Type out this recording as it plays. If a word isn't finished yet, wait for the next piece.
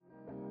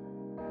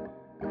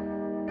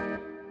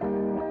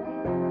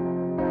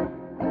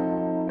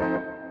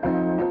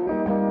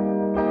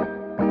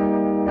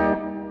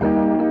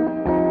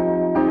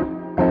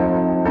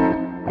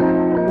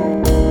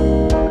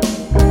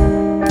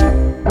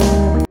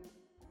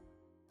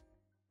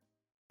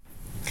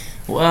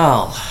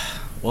Well,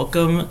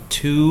 welcome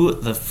to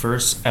the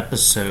first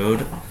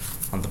episode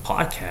on the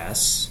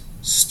podcast,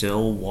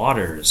 Still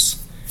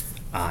Waters.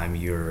 I'm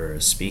your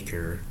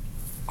speaker,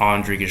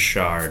 Andre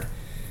Gashard.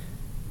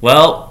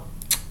 Well,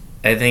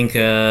 I think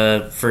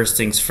first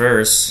things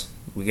first,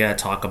 we gotta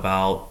talk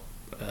about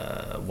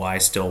why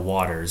Still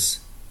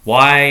Waters.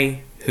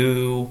 Why,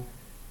 who,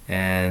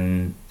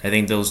 and I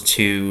think those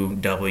two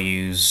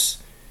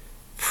W's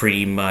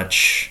pretty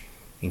much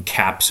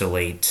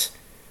encapsulate.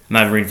 I'm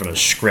not reading from a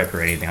script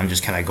or anything. I'm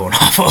just kind of going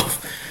off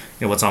of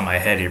what's on my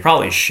head here.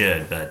 Probably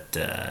should, but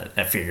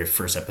after your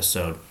first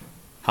episode,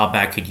 how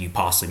bad could you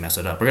possibly mess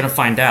it up? We're gonna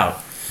find out.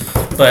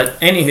 But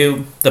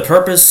anywho, the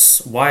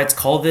purpose why it's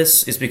called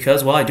this is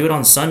because I do it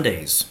on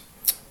Sundays.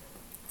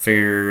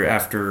 Figure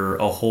after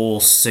a whole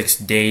 6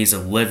 days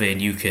of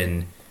living, you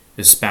can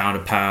expound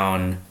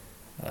upon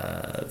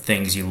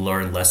things you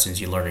learn,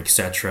 lessons you learn,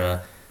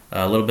 etc.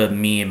 A little bit of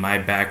me and my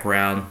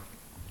background.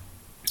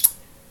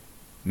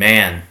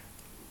 Man.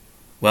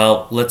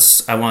 Well,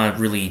 let's build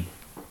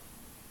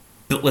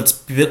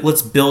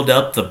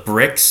up the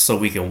bricks so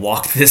we can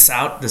walk this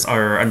out, this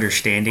our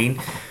understanding.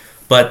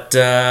 But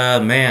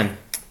man,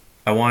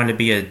 I wanted to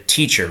be a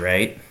teacher,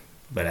 right?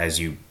 But as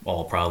you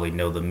all probably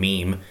know the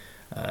meme,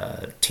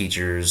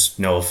 teachers,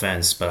 no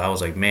offense, but I was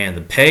like, man,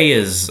 the pay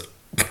is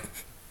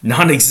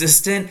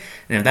non-existent,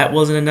 and if that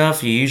wasn't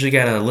enough, you usually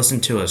gotta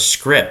listen to a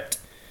script.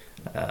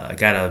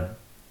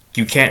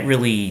 You can't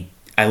really.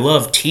 I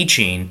love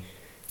teaching,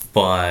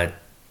 but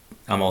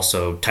I'm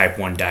also type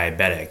 1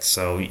 diabetic,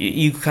 so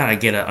you kind of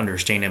get an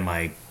understanding of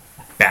my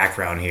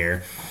background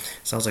here.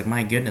 So I was like,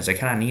 my goodness, I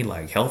kind of need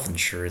like health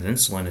insurance.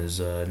 Insulin is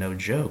no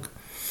joke.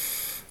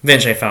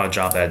 Eventually I found a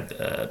job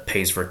that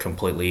pays for it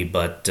completely,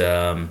 but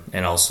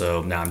and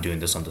also now I'm doing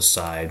this on the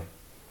side.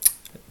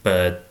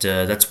 But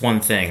that's one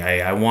thing.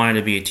 I wanted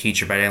to be a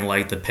teacher, but I didn't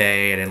like the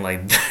pay. I didn't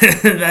like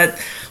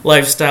that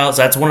lifestyle.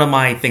 So that's one of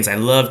my things. I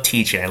love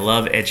teaching. I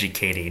love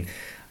educating.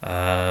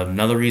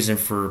 Another reason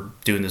for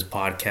doing this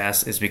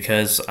podcast is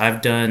because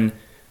I've done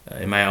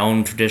in my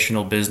own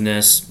traditional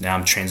business. Now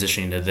I'm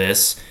transitioning to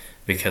this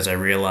because I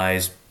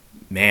realized,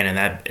 man,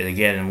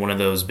 in one of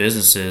those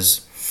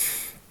businesses,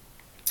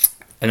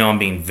 I know I'm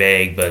being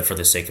vague, but for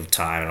the sake of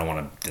time, I don't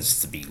want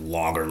this to be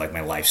longer, like my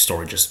life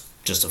story, just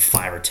a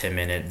 5 or 10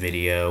 minute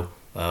video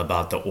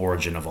about the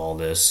origin of all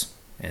this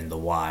and the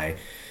why.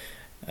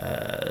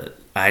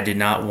 I didn't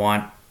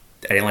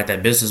like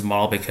that business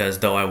model because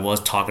though I was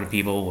talking to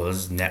people,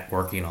 was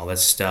networking, all that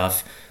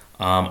stuff.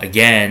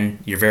 Again,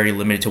 you're very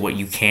limited to what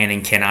you can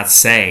and cannot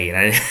say.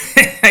 And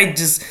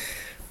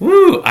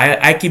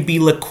I could be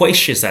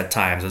loquacious at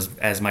times,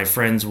 as my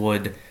friends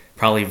would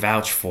probably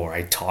vouch for.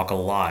 I talk a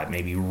lot,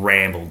 maybe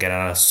ramble, get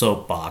on a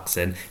soapbox,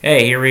 and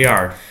hey, here we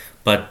are.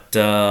 But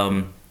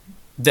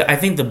I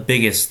think the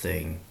biggest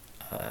thing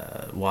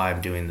why I'm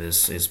doing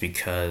this is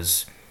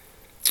because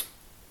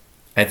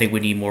I think we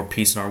need more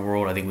peace in our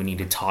world. I think we need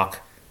to talk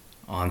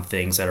on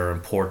things that are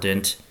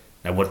important.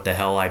 Now, what the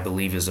hell I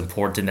believe is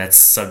important, that's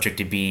subject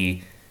to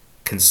be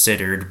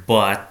considered.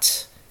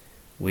 But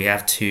we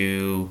have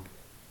to...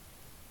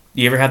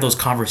 You ever have those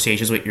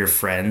conversations with your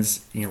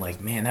friends? And you're like,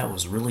 man, that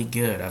was really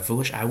good.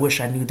 I wish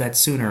I knew that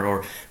sooner.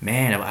 Or,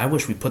 man, I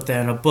wish we put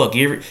that in a book.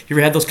 You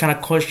ever had those kind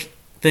of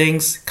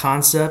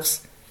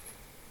concepts?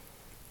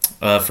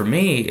 For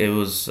me, it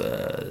was...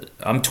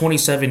 I'm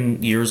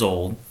 27 years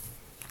old.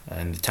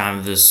 And the time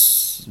of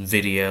this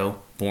video,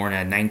 born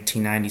at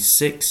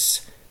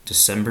 1996,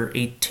 December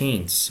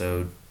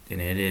 18th.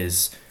 And it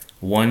is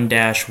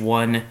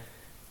 1-1,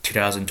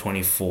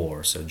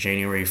 2024. So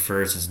January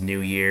 1st is New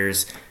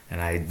Year's,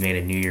 and I made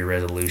a New Year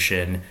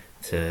resolution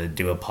to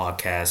do a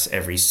podcast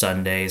every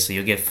Sunday. So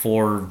you'll get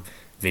 4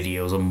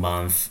 videos a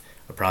month.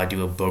 I'll probably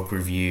do a book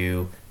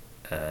review,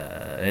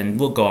 and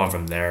we'll go on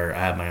from there. I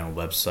have my own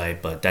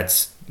website, but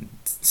that's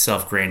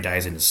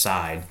self-grandizing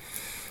aside.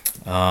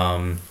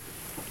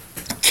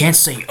 Can't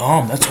say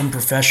that's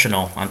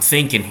unprofessional. I'm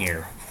thinking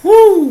here.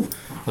 Woo!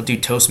 I'll do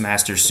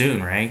Toastmasters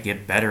soon, right?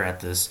 Get better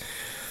at this.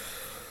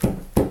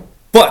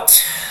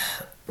 But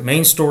the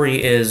main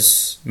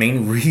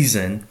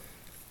reason.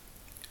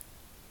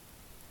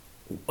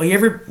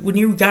 When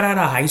you got out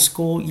of high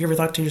school, you ever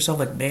thought to yourself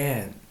like,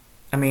 man,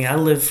 I mean, I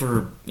lived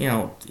for,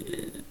 you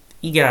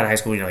get out of high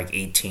school when you're like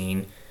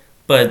 18,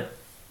 but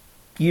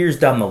years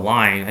down the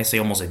line, I say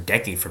almost a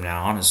decade from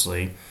now,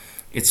 honestly,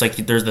 it's like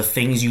there's the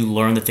things you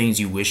learn, the things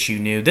you wish you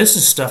knew. This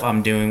is stuff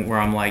I'm doing where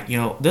I'm like,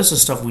 this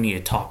is stuff we need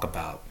to talk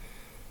about.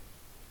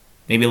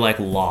 Maybe like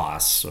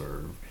loss,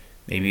 or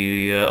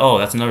maybe,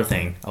 that's another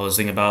thing. I was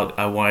thinking about,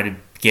 I wanted to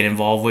get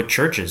involved with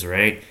churches,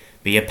 right?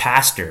 Be a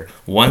pastor.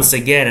 Once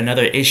again,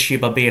 another issue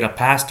about being a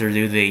pastor.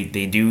 They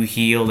do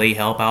heal, they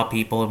help out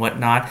people and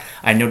whatnot.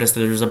 I noticed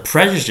that there's a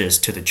prejudice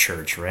to the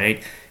church,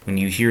 right? When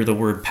you hear the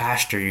word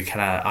pastor, you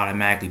kind of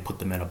automatically put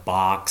them in a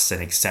box and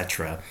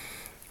etc.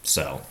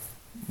 So...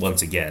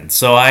 once again.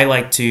 So I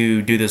like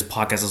to do this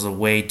podcast as a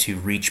way to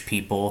reach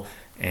people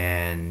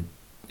and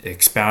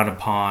expound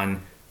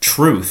upon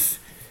truth.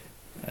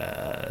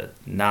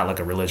 Not like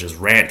a religious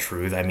rant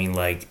truth. I mean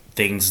like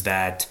things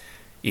that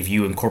if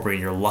you incorporate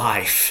in your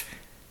life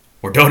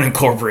or don't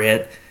incorporate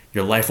it,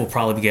 your life will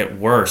probably get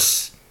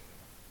worse.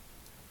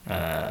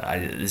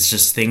 It's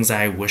just things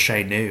I wish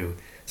I knew.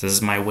 So this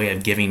is my way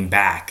of giving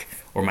back,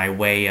 or my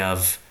way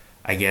of,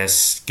 I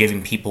guess,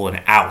 giving people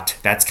an out.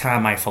 That's kind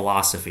of my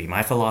philosophy.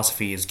 My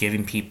philosophy is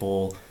giving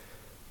people,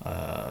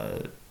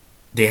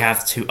 they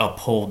have to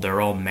uphold their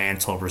own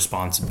mantle of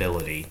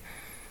responsibility.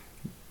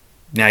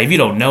 Now, if you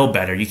don't know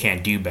better, you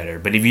can't do better.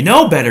 But if you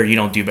know better, you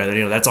don't do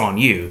better. That's on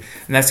you.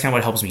 And that's kind of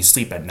what helps me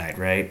sleep at night,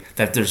 right?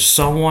 That there's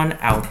someone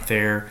out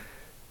there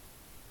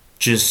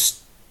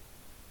just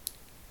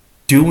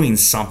doing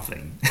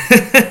something.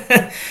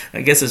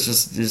 I guess it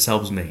just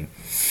helps me.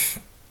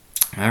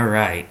 All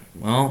right.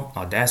 Well,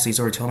 Audacity's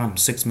already telling I'm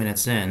 6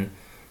 minutes in.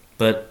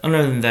 But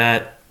other than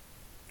that,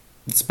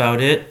 that's about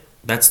it.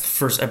 That's the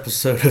first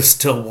episode of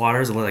Still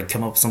Waters. Unless I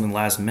come up with something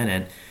last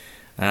minute.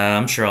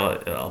 I'm sure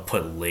I'll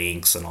put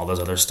links and all those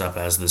other stuff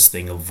as this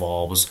thing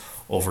evolves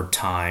over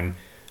time.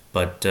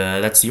 But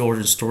that's the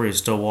origin story of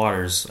Still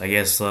Waters. I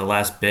guess the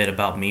last bit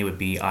about me would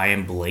be I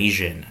am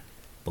Blasian.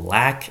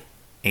 Black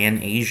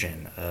and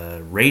Asian.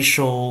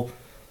 Racial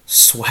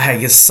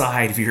swag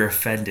aside, if you're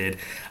offended,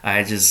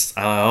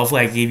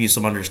 hopefully I gave you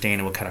some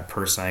understanding of what kind of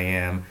person I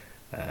am.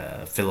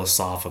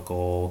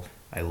 Philosophical.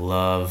 I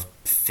love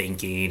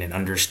thinking and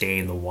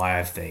understanding the why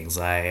of things.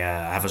 I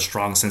have a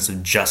strong sense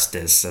of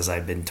justice, as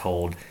I've been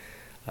told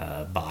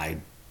by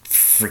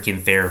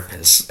freaking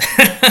therapists.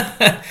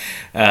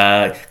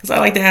 Because I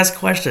like to ask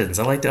questions.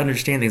 I like to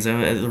understand things.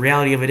 The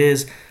reality of it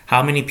is,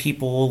 how many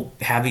people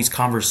have these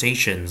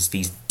conversations,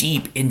 these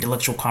deep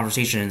intellectual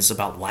conversations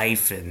about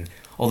life and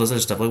all this other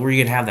stuff? Like, where are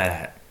you gonna have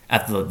that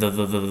at?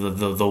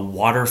 The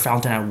water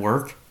fountain at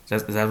work?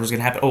 Is that what's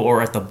gonna happen? Oh,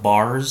 or at the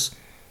bars?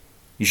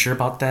 You sure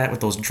about that? With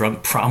those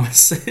drunk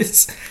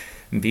promises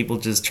and people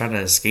just trying to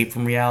escape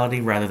from reality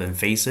rather than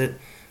face it?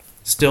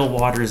 Still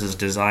Waters is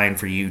designed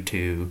for you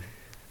to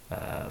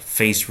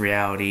face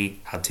reality,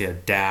 how to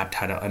adapt,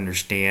 how to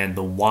understand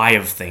the why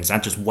of things,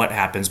 not just what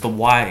happens, but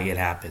why it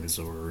happens,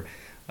 or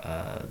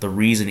the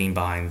reasoning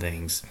behind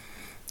things.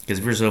 Because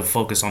if you're so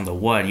focused on the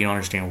what, you don't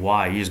understand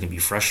why, you're just going to be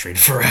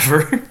frustrated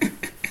forever.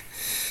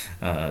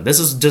 This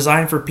is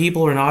designed for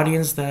people or an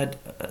audience that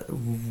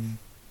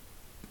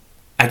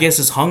I guess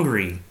is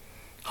hungry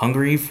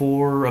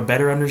for a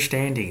better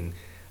understanding.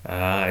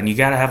 And you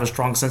got to have a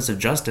strong sense of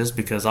justice,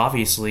 because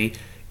obviously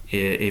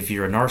if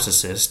you're a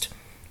narcissist,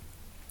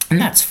 and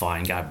that's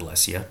fine, God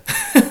bless you.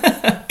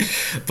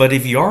 But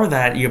if you are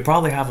that, you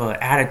probably have an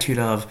attitude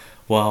of,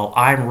 well,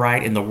 I'm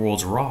right and the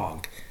world's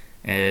wrong.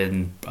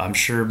 And I'm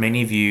sure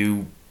many of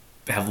you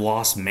have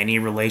lost many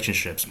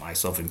relationships,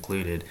 myself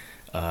included,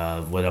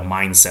 with a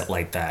mindset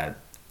like that.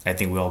 I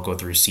think we all go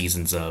through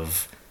seasons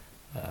of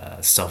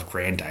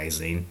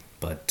self-grandizing.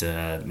 But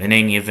in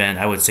any event,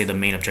 I would say the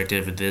main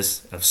objective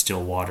of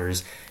Still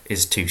Waters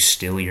is to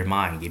still your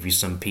mind, give you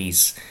some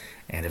peace.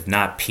 And if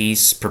not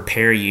peace,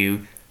 prepare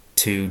you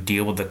to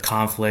deal with the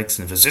conflicts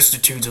and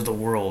vicissitudes of the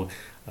world.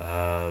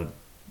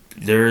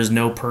 There is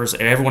no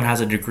person. Everyone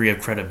has a degree of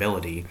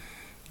credibility,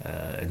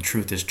 and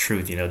truth is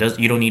truth. You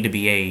don't need to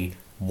be a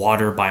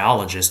water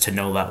biologist to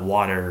know that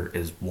water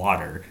is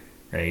water,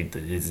 right?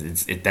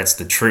 That's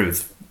the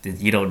truth.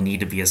 You don't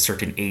need to be a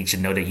certain age to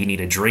know that you need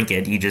to drink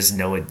it. You just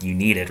know it. You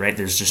need it, right?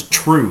 There's just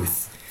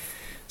truth.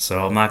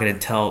 So I'm not going to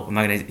tell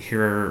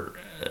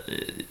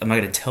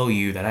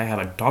you that I have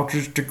a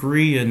doctor's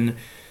degree in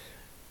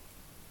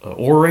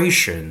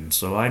oration,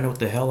 so I know what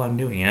the hell I'm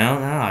doing.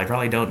 No, I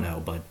probably don't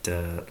know, but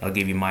I'll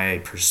give you my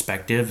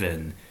perspective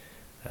and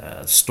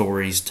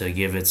stories to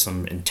give it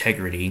some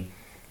integrity,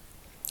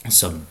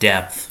 some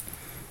depth.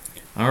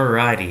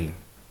 Alrighty,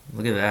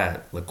 look at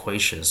that,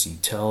 loquacious. You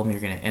tell them you're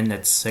going to end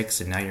at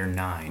 6 and now you're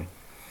 9.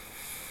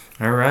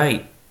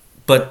 Alright,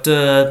 but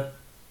other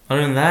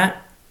than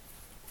that,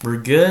 we're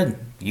good.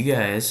 You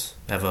guys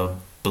have a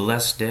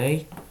blessed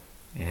day,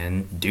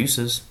 and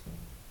deuces.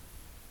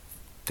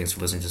 Thanks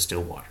for listening to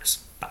Still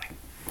Waters. Bye.